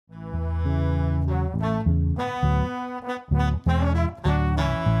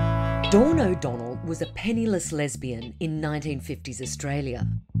Dawn O'Donnell was a penniless lesbian in 1950s Australia.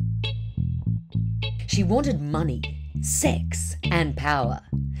 She wanted money, sex and power.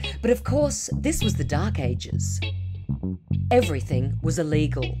 But of course, this was the Dark Ages. Everything was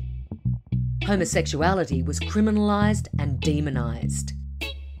illegal. Homosexuality was criminalised and demonised.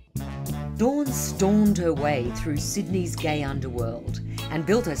 Dawn stormed her way through Sydney's gay underworld and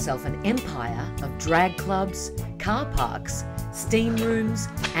built herself an empire of drag clubs, car parks, steam rooms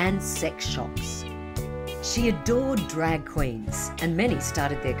and sex shops. She adored drag queens, and many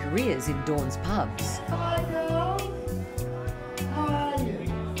started their careers in Dawn's pubs. Hi girls, how are you?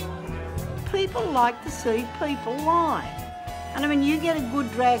 People like to see people live. And I mean, you get a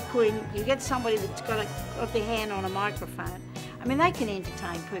good drag queen, you get somebody that's got their hand on a microphone. I mean, they can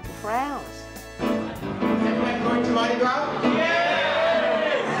entertain people for hours. Everyone going to Mardi Gras?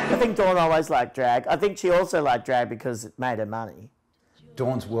 I think Dawn always liked drag. I think she also liked drag because it made her money.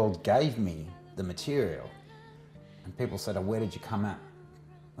 Dawn's World gave me the material, and people said, "Oh, where did you come up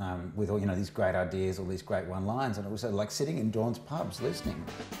with all these great ideas, all these great one-lines?" And it was like sitting in Dawn's pubs listening.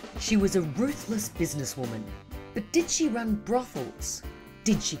 She was a ruthless businesswoman, but did she run brothels?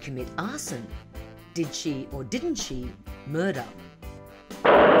 Did she commit arson? Did she, or didn't she, murder?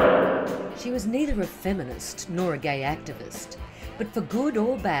 She was neither a feminist nor a gay activist. But for good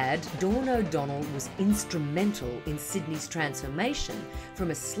or bad, Dawn O'Donnell was instrumental in Sydney's transformation from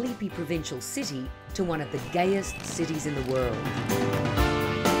a sleepy provincial city to one of the gayest cities in the world.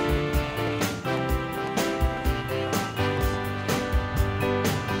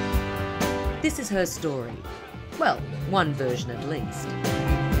 This is her story. Well, one version at least.